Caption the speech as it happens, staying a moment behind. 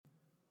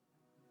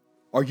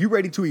Are you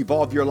ready to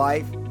evolve your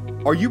life?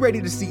 Are you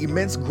ready to see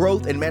immense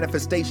growth and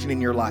manifestation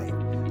in your life?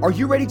 Are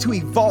you ready to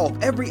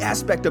evolve every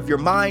aspect of your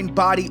mind,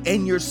 body,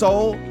 and your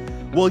soul?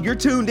 Well, you're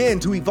tuned in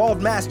to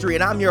Evolved Mastery,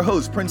 and I'm your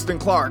host, Princeton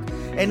Clark,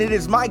 and it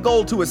is my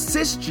goal to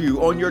assist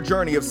you on your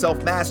journey of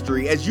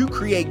self-mastery as you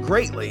create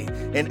greatly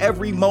in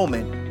every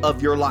moment of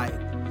your life.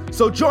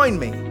 So join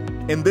me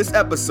in this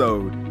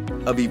episode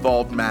of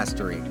Evolved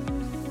Mastery.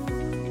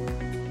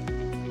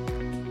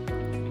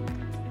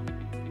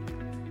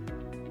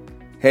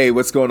 Hey,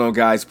 what's going on,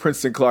 guys?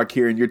 Princeton Clark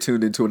here, and you're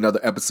tuned into another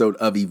episode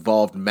of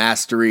Evolved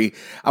Mastery.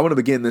 I want to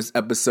begin this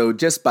episode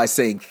just by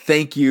saying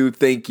thank you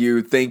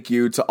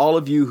to all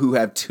of you who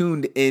have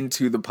tuned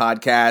into the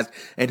podcast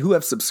and who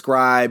have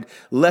subscribed,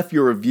 left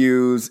your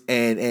reviews,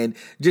 and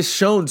just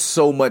shown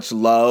so much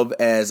love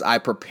as I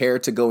prepare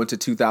to go into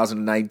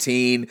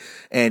 2019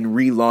 and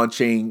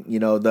relaunching,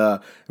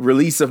 the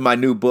release of my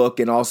new book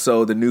and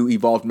also the new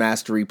Evolved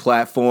Mastery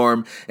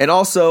platform. And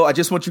also, I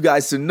just want you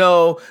guys to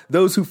know,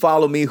 those who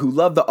follow me, who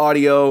love the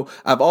audio,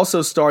 I've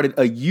also started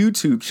a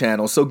YouTube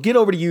channel. So get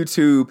over to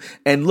YouTube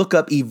and look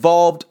up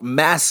Evolved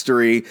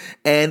Mastery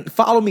and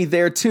follow me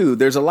there too.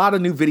 There's a lot of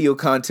new video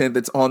content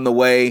that's on the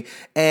way,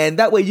 and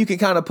that way you can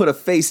kind of put a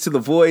face to the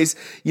voice.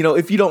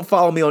 If you don't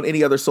follow me on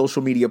any other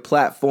social media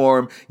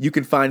platform, you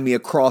can find me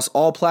across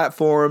all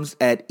platforms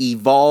at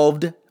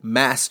Evolved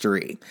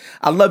Mastery.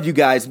 I love you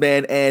guys,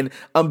 man, and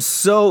I'm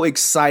so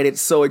excited.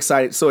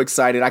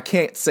 I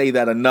can't say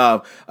that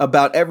enough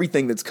about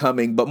everything that's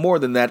coming, but more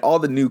than that, all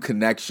the new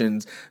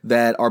connections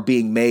that are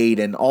being made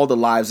and all the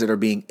lives that are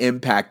being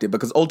impacted,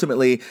 because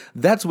ultimately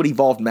that's what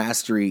Evolved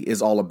Mastery is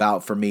all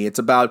about for me. It's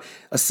about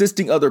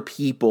assisting other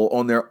people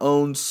on their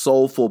own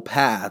soulful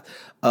path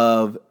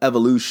of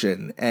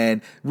evolution and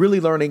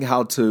really learning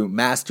how to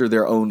master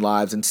their own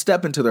lives and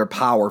step into their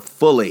power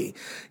fully.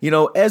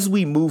 As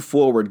we move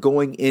forward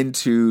going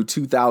into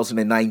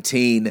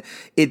 2019,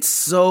 it's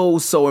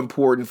so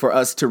important for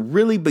us to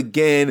really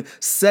begin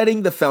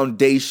setting the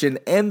foundation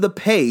and the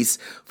pace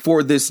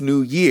for this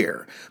new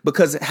year,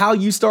 because how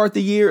you start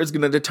the year is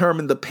going to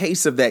determine the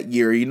pace of that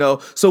year,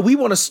 So we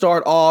want to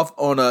start off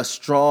on a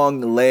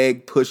strong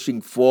leg,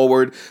 pushing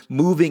forward,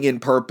 moving in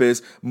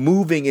purpose,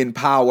 moving in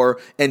power,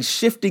 and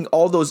shifting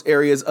all those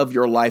areas of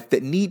your life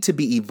that need to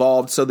be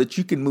evolved so that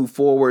you can move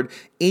forward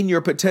in your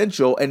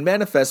potential and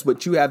manifest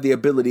what you have the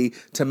ability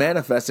to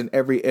manifest in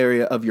every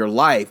area of your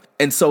life.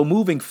 And so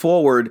moving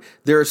forward,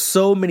 there are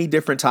so many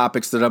different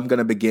topics that I'm going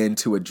to begin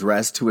to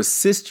address to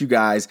assist you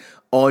guys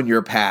on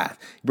your path.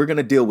 We're going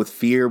to deal with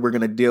fear. We're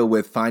going to deal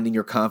with finding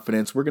your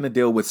confidence. We're going to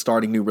deal with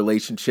starting new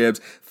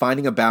relationships,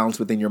 finding a balance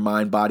within your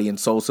mind, body, and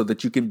soul so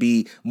that you can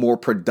be more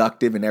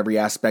productive in every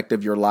aspect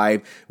of your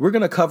life. We're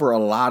going to cover a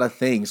lot of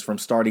things, from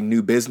starting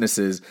new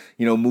businesses,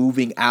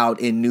 moving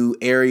out in new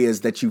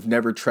areas that you've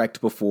never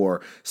trekked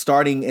before,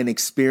 starting and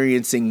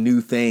experiencing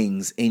new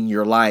things in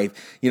your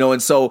life,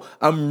 and so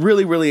I'm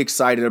really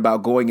excited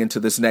about going into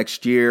this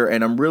next year,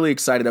 and I'm really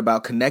excited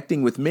about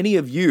connecting with many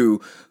of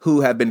you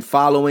who have been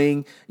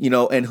following,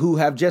 and who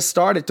have just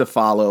started to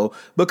follow,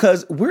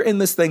 because we're in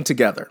this thing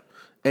together.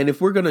 And if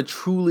we're going to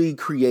truly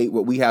create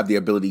what we have the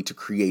ability to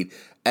create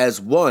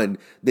as one,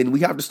 then we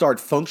have to start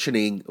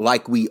functioning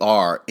like we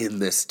are in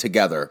this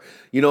together,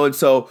 and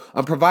so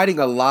I'm providing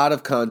a lot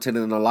of content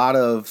and a lot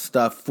of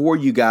stuff for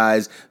you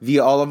guys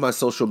via all of my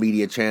social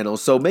media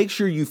channels. So make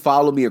sure you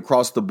follow me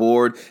across the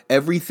board.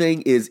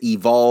 Everything is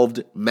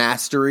Evolved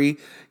Mastery,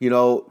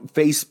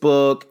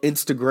 Facebook,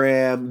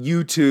 Instagram,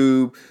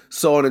 YouTube,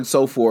 so on and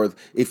so forth.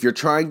 If you're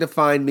trying to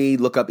find me,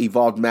 look up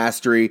Evolved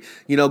Mastery,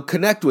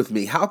 connect with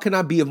me. How can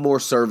I be of more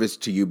service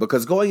to you?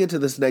 Because going into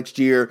this next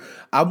year,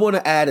 I want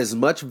to add as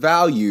much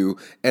value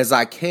as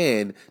I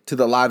can to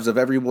the lives of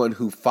everyone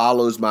who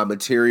follows my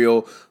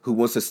material, who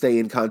wants to stay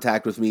in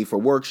contact with me for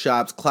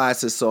workshops,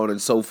 classes, so on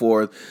and so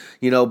forth,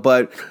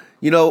 but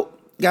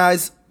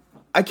guys,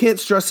 I can't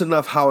stress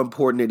enough how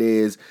important it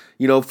is,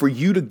 for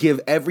you to give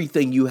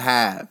everything you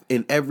have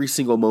in every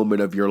single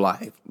moment of your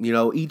life.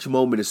 Each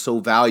moment is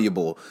so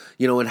valuable,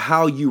 and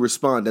how you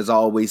respond, as I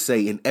always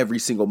say, in every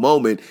single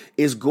moment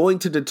is going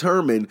to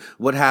determine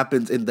what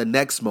happens in the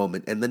next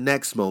moment and the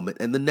next moment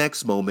and the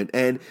next moment.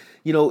 And,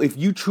 if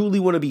you truly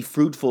want to be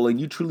fruitful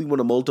and you truly want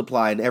to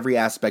multiply in every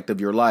aspect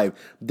of your life,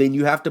 then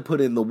you have to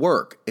put in the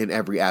work in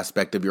every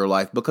aspect of your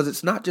life, because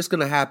it's not just going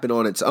to happen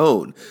on its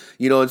own,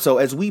 and so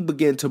as we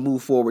begin to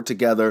move forward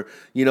together,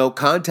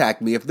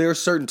 contact me. If there are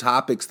certain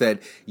topics that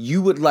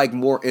you would like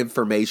more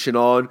information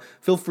on,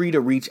 feel free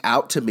to reach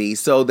out to me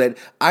so that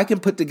I can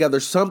put together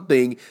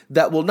something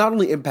that will not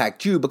only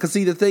impact you, because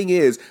see, the thing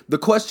is, the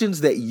questions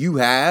that you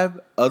have,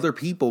 other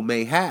people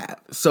may have.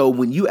 So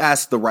when you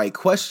ask the right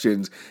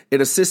questions,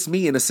 it assists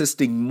me in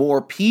assisting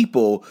more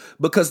people,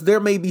 because there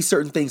may be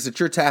certain things that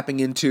you're tapping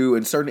into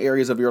in certain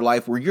areas of your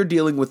life where you're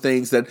dealing with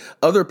things that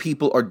other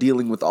people are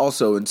dealing with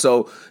also. And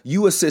so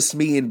you assist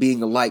me in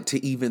being a light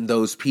to even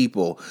those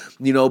people,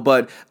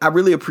 but I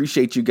really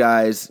appreciate you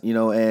guys,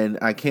 and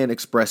I can't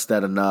express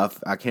that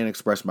enough. I can't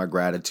express my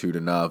gratitude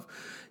enough.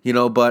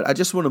 But I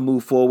just want to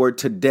move forward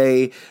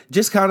today,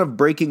 just kind of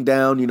breaking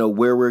down,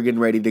 where we're getting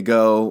ready to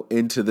go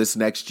into this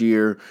next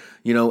year,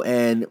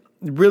 and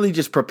really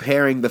just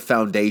preparing the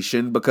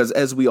foundation, because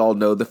as we all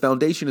know, the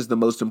foundation is the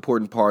most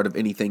important part of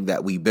anything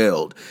that we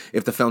build.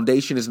 If the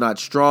foundation is not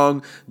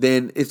strong,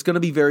 then it's going to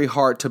be very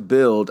hard to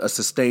build a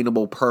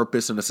sustainable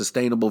purpose and a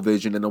sustainable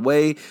vision in a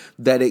way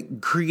that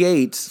it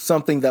creates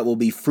something that will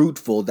be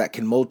fruitful, that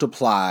can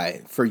multiply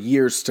for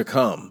years to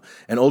come.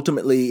 And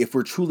ultimately, if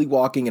we're truly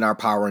walking in our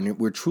power and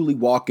we're truly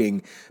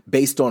walking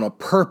based on a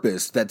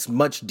purpose that's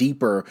much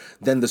deeper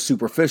than the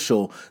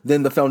superficial,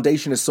 then the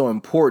foundation is so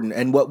important.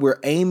 And what we're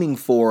aiming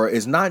for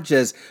is not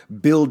just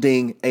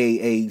building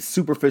a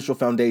superficial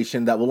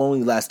foundation that will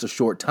only last a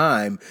short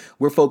time.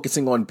 We're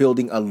focusing on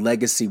building a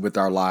legacy with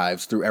our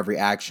lives through every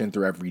action,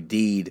 through every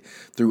deed,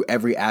 through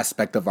every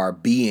aspect of our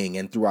being,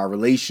 and through our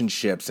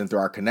relationships and through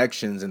our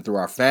connections and through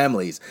our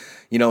families,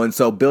 and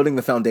so building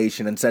the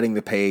foundation and setting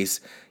the pace,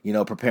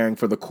 preparing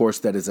for the course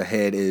that is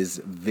ahead is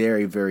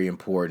very, very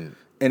important.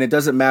 And it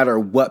doesn't matter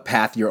what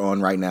path you're on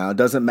right now. It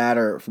doesn't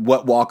matter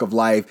what walk of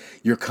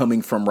life you're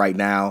coming from right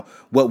now.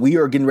 What we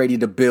are getting ready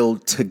to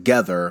build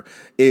together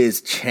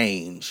is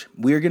change.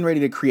 We are getting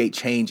ready to create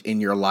change in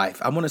your life.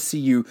 I want to see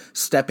you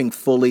stepping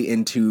fully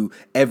into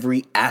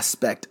every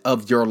aspect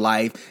of your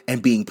life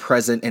and being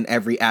present in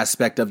every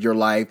aspect of your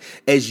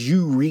life as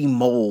you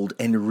remold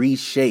and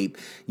reshape,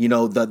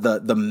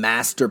 the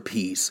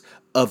masterpiece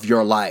of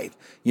your life.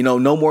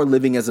 No more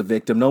living as a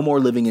victim, no more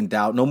living in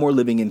doubt, no more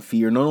living in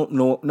fear, no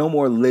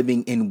more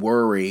living in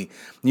worry,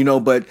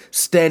 but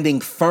standing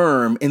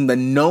firm in the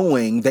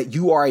knowing that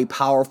you are a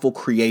powerful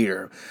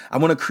creator. I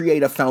want to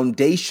create a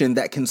foundation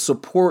that can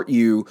support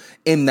you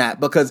in that,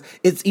 because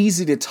it's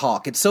easy to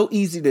talk. It's so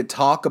easy to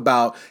talk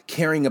about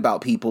caring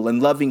about people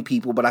and loving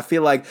people, but I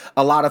feel like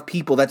a lot of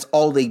people, that's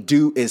all they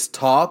do is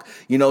talk.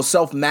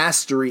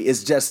 Self-mastery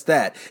is just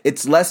that.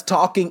 It's less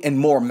talking and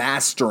more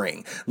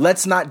mastering.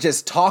 Let's not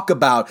just talk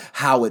about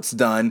how it's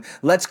done.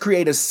 Let's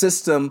create a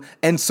system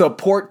and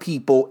support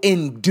people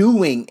in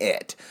doing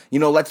it.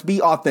 Let's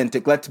be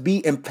authentic. Let's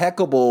be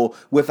impeccable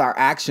with our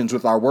actions,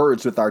 with our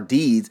words, with our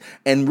deeds,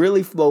 and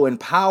really flow in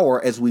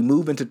power as we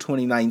move into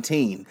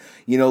 2019.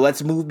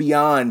 Let's move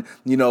beyond,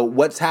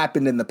 what's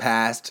happened in the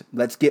past.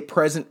 Let's get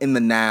present in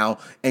the now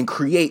and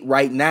create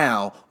right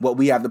now what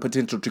we have the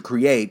potential to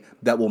create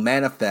that will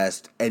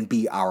manifest and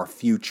be our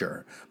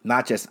future.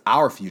 Not just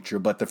our future,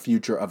 but the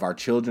future of our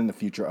children, the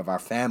future of our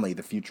family,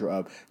 the future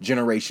of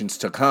generations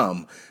to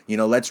come.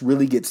 Let's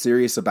really get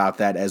serious about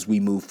that as we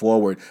move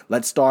forward.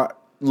 Let's start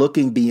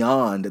looking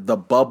beyond the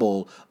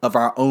bubble of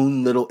our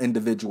own little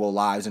individual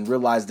lives and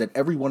realize that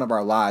every one of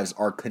our lives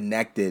are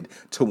connected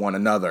to one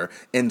another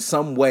in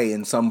some way,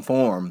 in some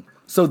form.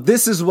 So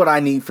this is what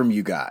I need from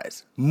you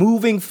guys.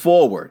 Moving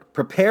forward,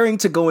 preparing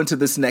to go into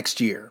this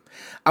next year,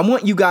 I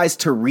want you guys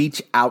to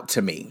reach out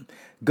to me.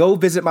 Go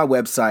visit my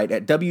website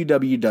at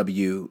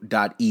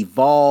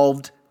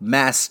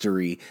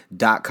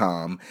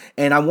www.evolvedmastery.com.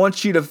 And I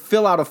want you to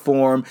fill out a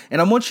form,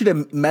 and I want you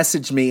to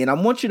message me, and I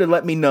want you to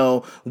let me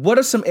know what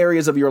are some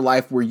areas of your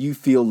life where you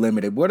feel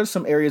limited? What are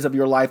some areas of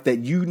your life that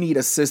you need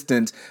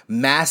assistance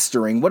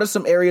mastering? What are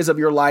some areas of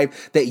your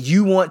life that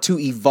you want to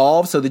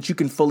evolve so that you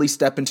can fully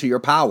step into your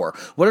power?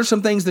 What are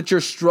some things that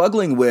you're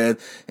struggling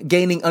with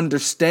gaining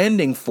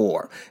understanding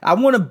for? I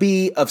want to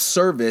be of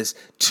service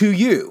to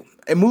you.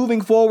 And moving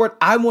forward,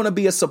 I want to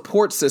be a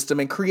support system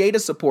and create a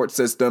support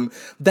system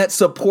that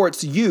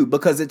supports you,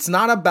 because it's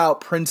not about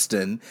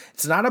Princeton.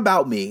 It's not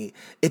about me.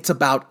 It's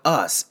about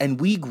us,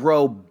 and we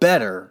grow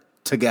better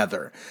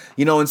together.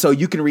 And so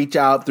you can reach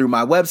out through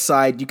my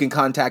website. You can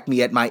contact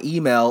me at my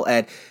email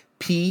at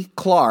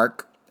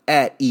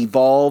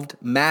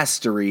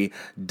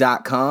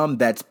pclark@evolvedmastery.com.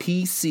 That's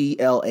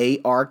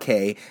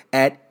PCLARK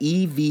at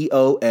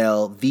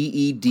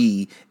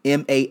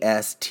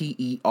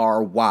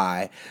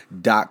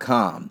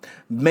EVOLVEDMASTERY.com.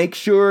 Make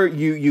sure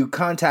you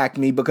contact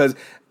me, because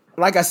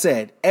like I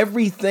said,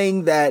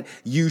 everything that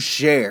you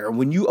share,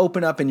 when you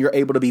open up and you're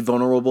able to be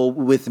vulnerable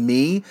with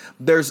me,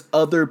 there's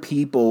other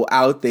people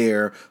out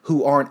there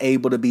who aren't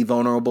able to be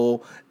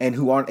vulnerable and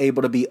who aren't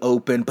able to be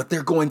open, but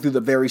they're going through the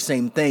very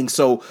same thing.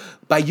 So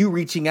by you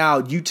reaching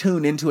out, you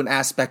tune into an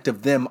aspect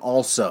of them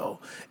also.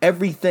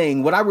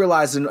 Everything, what I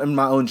realized in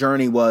my own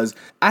journey was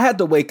I had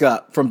to wake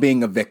up from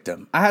being a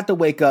victim. I had to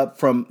wake up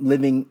from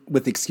living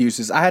with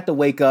excuses. I had to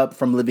wake up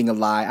from living a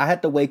lie. I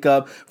had to wake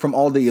up from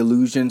all the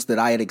illusions that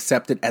I had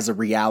accepted as a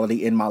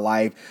reality in my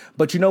life.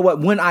 But you know what?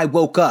 When I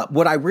woke up,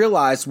 what I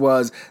realized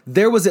was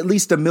there was at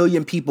least 1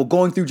 million people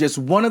going through just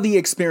one of the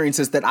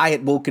experiences that I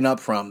had woken up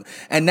from.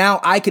 And now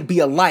I could be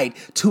a light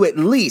to at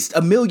least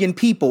 1 million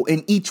people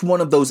in each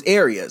one of those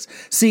areas.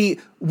 See,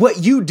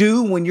 what you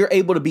do when you're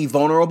able to be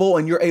vulnerable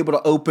and you're able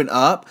to open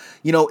up,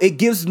 it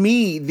gives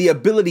me the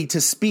ability to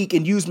speak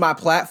and use my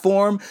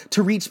platform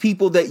to reach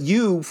people that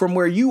you, from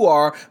where you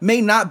are,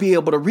 may not be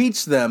able to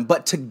reach them.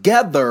 But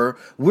together,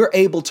 we're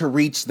able to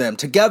reach them.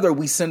 Together,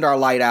 we send our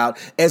light out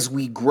as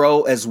we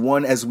grow as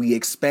one, as we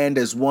expand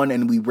as one,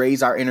 and we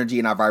raise our energy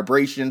and our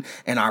vibration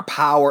and our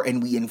power,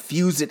 and we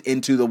infuse it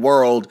into the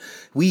world.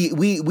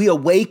 We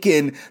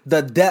awaken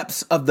the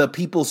depths of the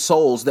people's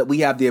souls that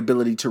we have the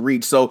ability to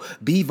reach. So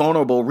be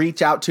vulnerable.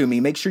 Reach out to me.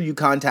 Make sure you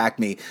contact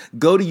me.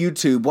 Go to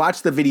YouTube,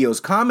 watch the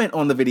videos, comment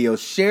on the videos,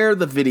 share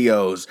the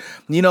videos,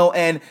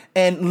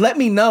 and let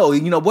me know,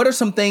 what are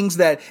some things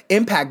that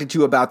impacted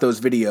you about those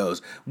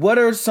videos? What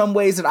are some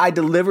ways that I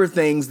deliver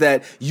things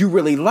that you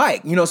really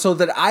like, so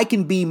that I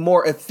can be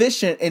more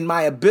efficient in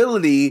my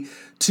ability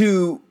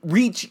to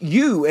reach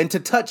you and to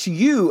touch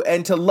you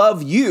and to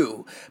love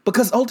you,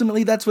 because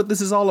ultimately that's what this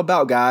is all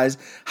about, guys.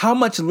 How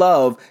much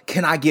love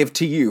can I give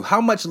to you?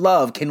 How much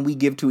love can we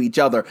give to each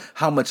other?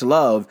 How much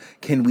love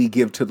can we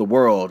give to the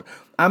world?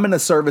 I'm in the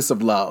service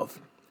of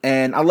love,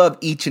 and I love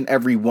each and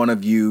every one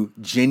of you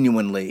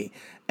genuinely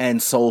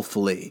and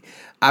soulfully.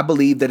 I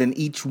believe that in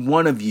each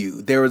one of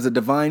you, there is a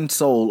divine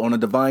soul on a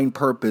divine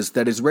purpose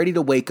that is ready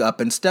to wake up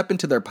and step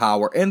into their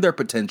power and their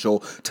potential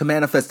to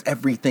manifest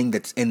everything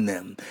that's in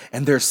them.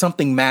 And there's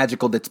something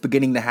magical that's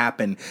beginning to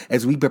happen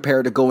as we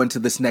prepare to go into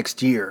this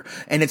next year.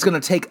 And it's going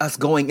to take us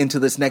going into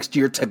this next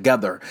year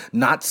together,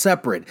 not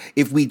separate.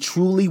 If we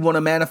truly want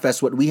to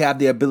manifest what we have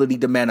the ability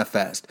to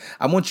manifest,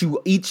 I want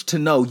you each to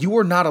know you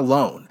are not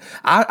alone.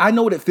 I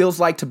know what it feels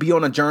like to be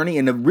on a journey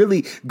and to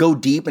really go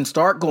deep and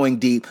start going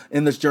deep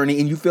in this journey,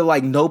 and you feel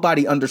like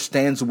nobody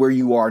understands where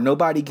you are.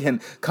 Nobody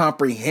can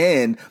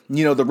comprehend,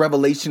 the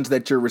revelations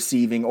that you're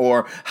receiving,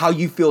 or how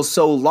you feel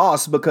so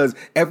lost because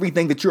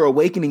everything that you're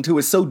awakening to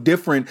is so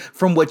different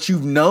from what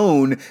you've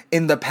known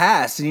in the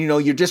past. And,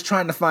 you're just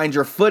trying to find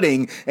your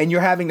footing, and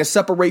you're having to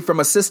separate from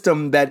a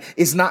system that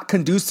is not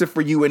conducive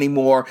for you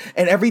anymore.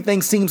 And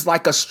everything seems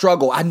like a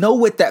struggle. I know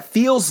what that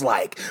feels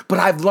like, but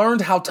I've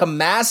learned how to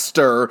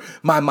master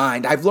my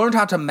mind. I've learned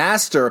how to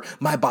master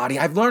my body.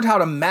 I've learned how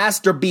to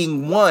master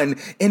being one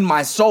in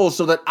my soul,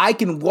 so that I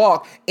can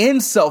walk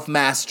in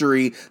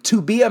self-mastery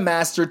to be a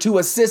master, to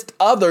assist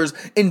others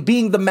in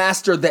being the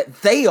master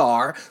that they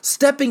are,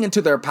 stepping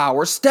into their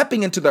power,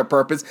 stepping into their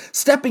purpose,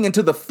 stepping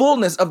into the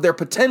fullness of their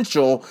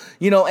potential,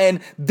 and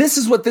this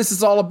is what this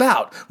is all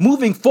about.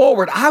 Moving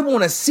forward, I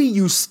want to see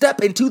you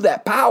step into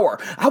that power.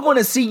 I want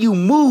to see you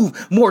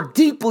move more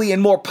deeply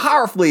and more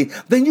powerfully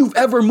than you've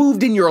ever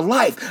moved in your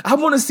life. I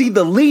want to see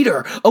the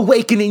leader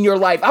awaken in your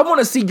life. I want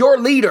to see your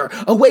leader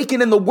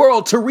awaken in the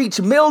world to reach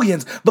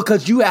millions,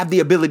 because you have the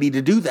ability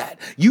to do that.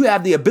 You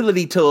have the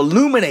ability to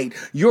illuminate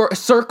your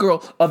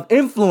circle of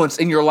influence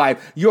in your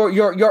life,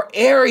 your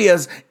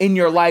areas in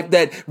your life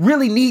that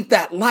really need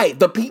that light,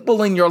 the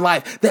people in your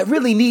life that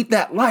really need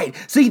that light.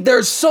 See,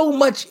 there's so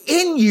much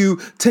in you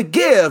to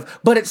give,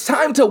 but it's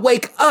time to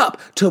wake up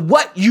to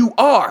what you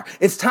are.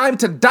 It's time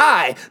to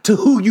die to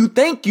who you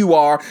think you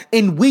are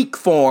in weak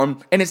form,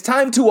 and it's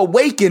time to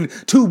awaken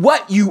to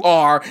what you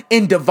are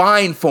in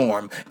divine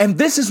form. And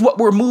this is what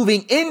we're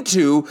moving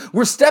into.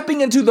 We're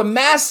stepping into the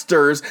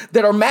masters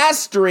that are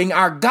mastering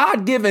our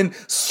God-given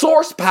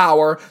source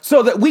power,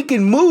 so that we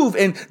can move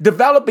in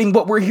developing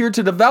what we're here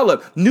to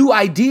develop: new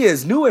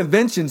ideas, new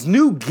inventions,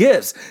 new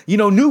gifts,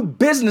 new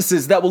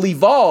businesses that will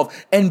evolve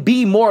and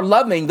be more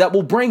loving, that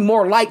will bring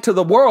more light to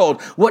the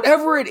world.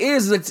 Whatever it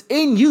is that's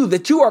in you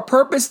that you are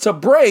purposed to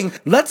bring,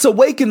 let's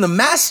awaken the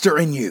master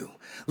in you.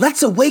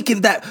 Let's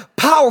awaken that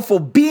powerful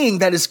being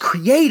that is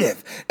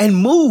creative and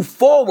move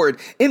forward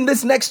in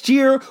this next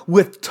year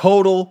with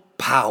total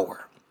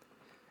power.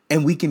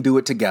 And we can do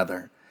it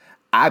together.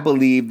 I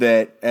believe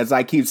that, as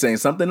I keep saying,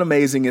 something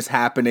amazing is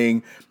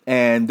happening,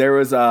 and there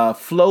is a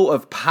flow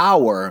of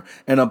power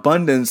and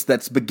abundance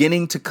that's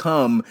beginning to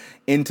come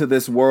into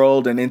this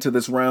world and into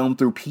this realm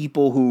through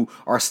people who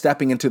are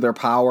stepping into their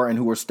power and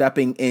who are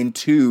stepping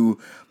into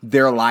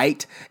their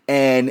light.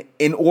 And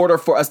in order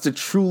for us to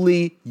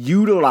truly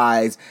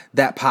utilize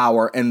that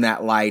power and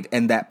that light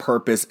and that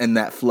purpose and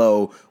that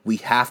flow, we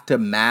have to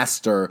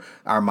master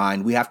our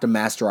mind. We have to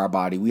master our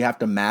body. We have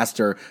to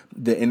master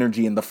the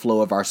energy and the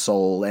flow of our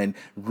soul, and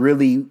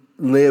really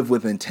live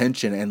with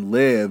intention and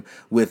live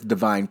with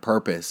divine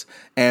purpose.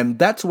 And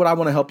that's what I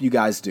want to help you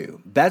guys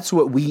do. That's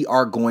what we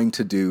are going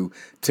to do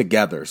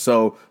together.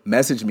 So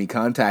message me,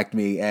 contact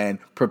me, and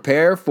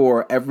prepare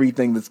for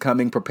everything that's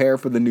coming. Prepare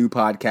for the new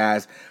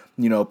podcast.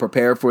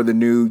 Prepare for the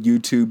new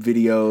YouTube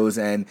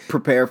videos, and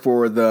prepare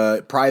for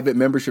the private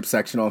membership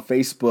section on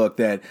Facebook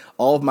that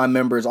all of my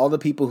members, all the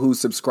people who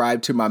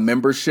subscribe to my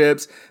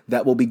memberships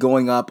that will be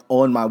going up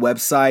on my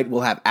website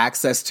will have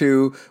access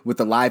to, with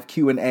the live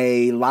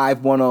Q&A,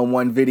 live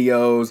one-on-one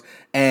videos,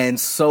 and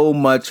so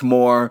much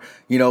more.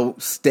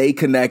 Stay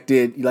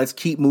connected. Let's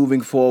keep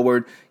moving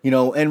forward,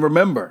 and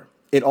remember,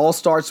 it all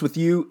starts with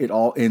you. It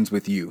all ends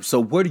with you.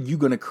 So what are you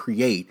going to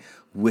create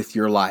with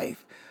your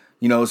life?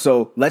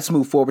 So let's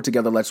move forward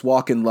together. Let's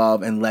walk in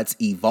love, and let's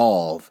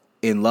evolve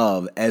in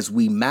love as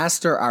we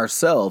master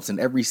ourselves in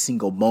every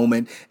single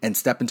moment and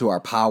step into our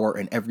power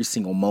in every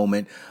single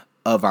moment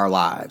of our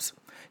lives.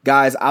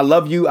 Guys, I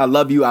love you. I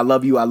love you. I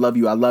love you. I love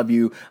you. I love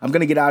you. I'm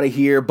going to get out of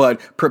here, but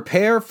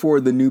prepare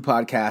for the new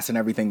podcast and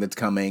everything that's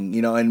coming,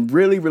 and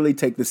really, really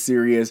take this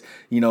serious,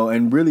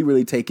 and really,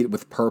 really take it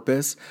with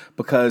purpose,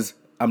 because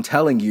I'm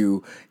telling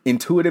you,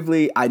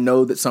 intuitively, I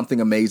know that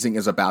something amazing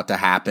is about to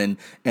happen,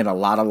 and a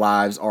lot of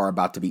lives are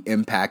about to be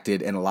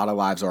impacted, and a lot of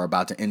lives are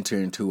about to enter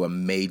into a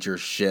major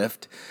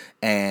shift.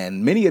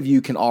 And many of you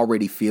can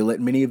already feel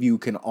it. Many of you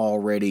can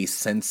already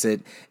sense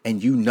it,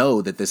 and you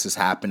know that this is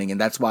happening.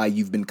 And that's why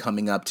you've been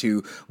coming up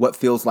to what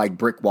feels like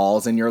brick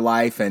walls in your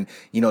life. And,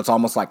 it's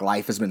almost like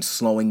life has been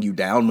slowing you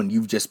down when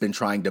you've just been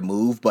trying to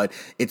move, but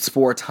it's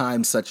for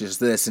times such as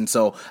this. And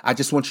so I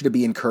just want you to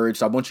be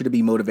encouraged. I want you to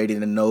be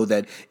motivated and know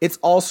that it's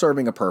all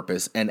serving a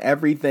purpose, and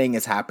everything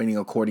is happening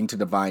according to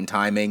divine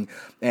timing.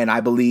 And I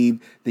believe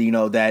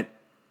that, that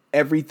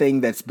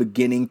everything that's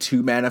beginning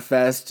to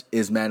manifest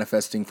is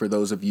manifesting for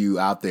those of you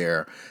out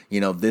there.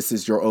 This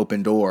is your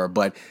open door,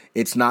 but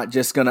it's not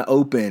just going to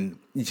open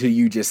to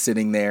you just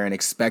sitting there and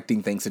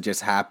expecting things to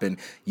just happen.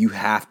 You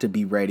have to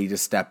be ready to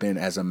step in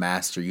as a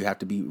master. You have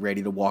to be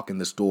ready to walk in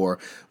this door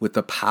with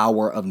the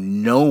power of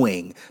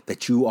knowing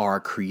that you are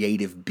a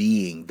creative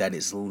being that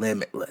is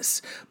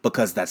limitless,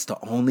 because that's the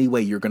only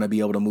way you're going to be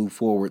able to move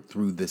forward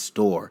through this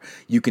door.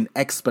 You can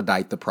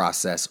expedite the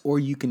process or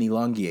you can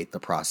elongate the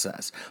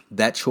process.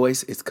 That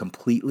choice is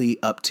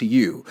completely up to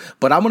you.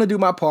 But I'm going to do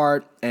my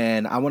part,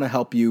 and I want to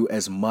help you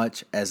as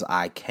much as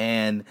I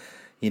can.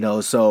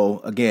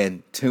 So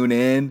again, tune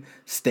in,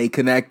 stay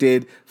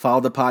connected,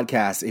 follow the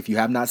podcast. If you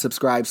have not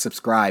subscribed,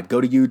 subscribe.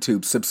 Go to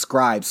YouTube,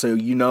 subscribe so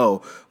you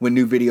know when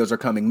new videos are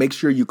coming. Make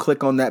sure you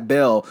click on that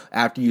bell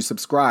after you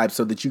subscribe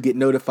so that you get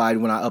notified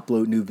when I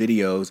upload new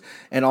videos.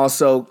 And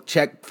also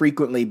check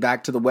frequently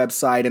back to the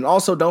website. And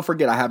also don't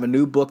forget, I have a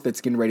new book that's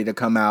getting ready to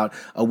come out,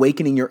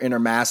 Awakening Your Inner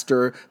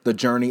Master, The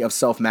Journey of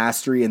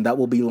Self-Mastery, and that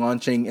will be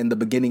launching in the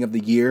beginning of the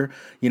year.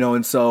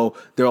 And so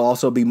there'll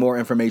also be more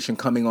information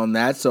coming on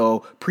that.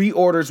 So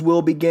pre-orders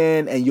will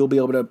begin, and you'll be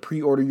able to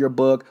pre-order your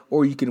book,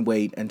 or you can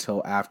wait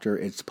until after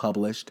it's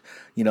published,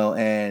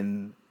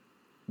 and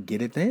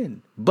get it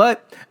then.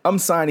 But I'm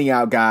signing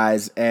out,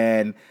 guys.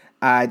 And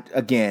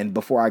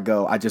before I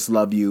go, I just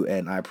love you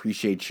and I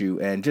appreciate you.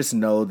 And just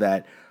know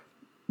that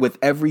with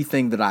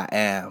everything that I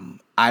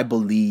am, I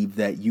believe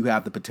that you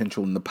have the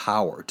potential and the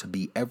power to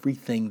be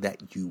everything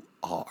that you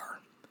are.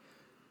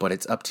 But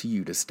it's up to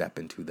you to step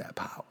into that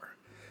power.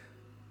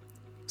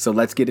 So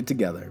let's get it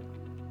together.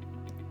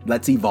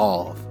 Let's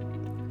evolve.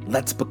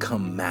 Let's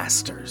become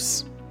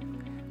masters.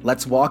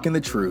 Let's walk in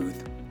the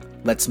truth.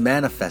 Let's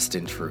manifest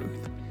in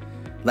truth.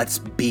 Let's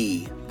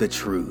be the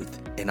truth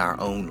in our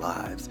own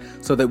lives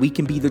so that we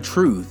can be the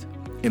truth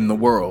in the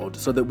world,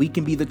 so that we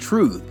can be the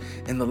truth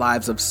in the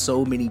lives of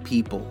so many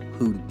people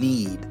who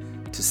need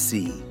to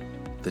see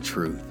the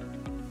truth.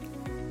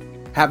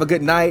 Have a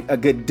good night, a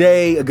good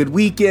day, a good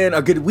weekend,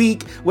 a good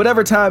week,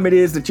 whatever time it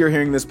is that you're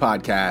hearing this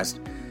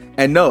podcast.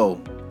 And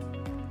know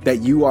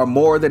that you are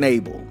more than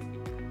able.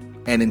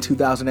 And in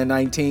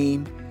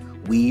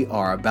 2019, we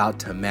are about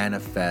to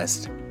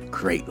manifest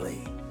greatly.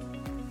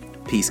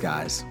 Peace,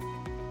 guys.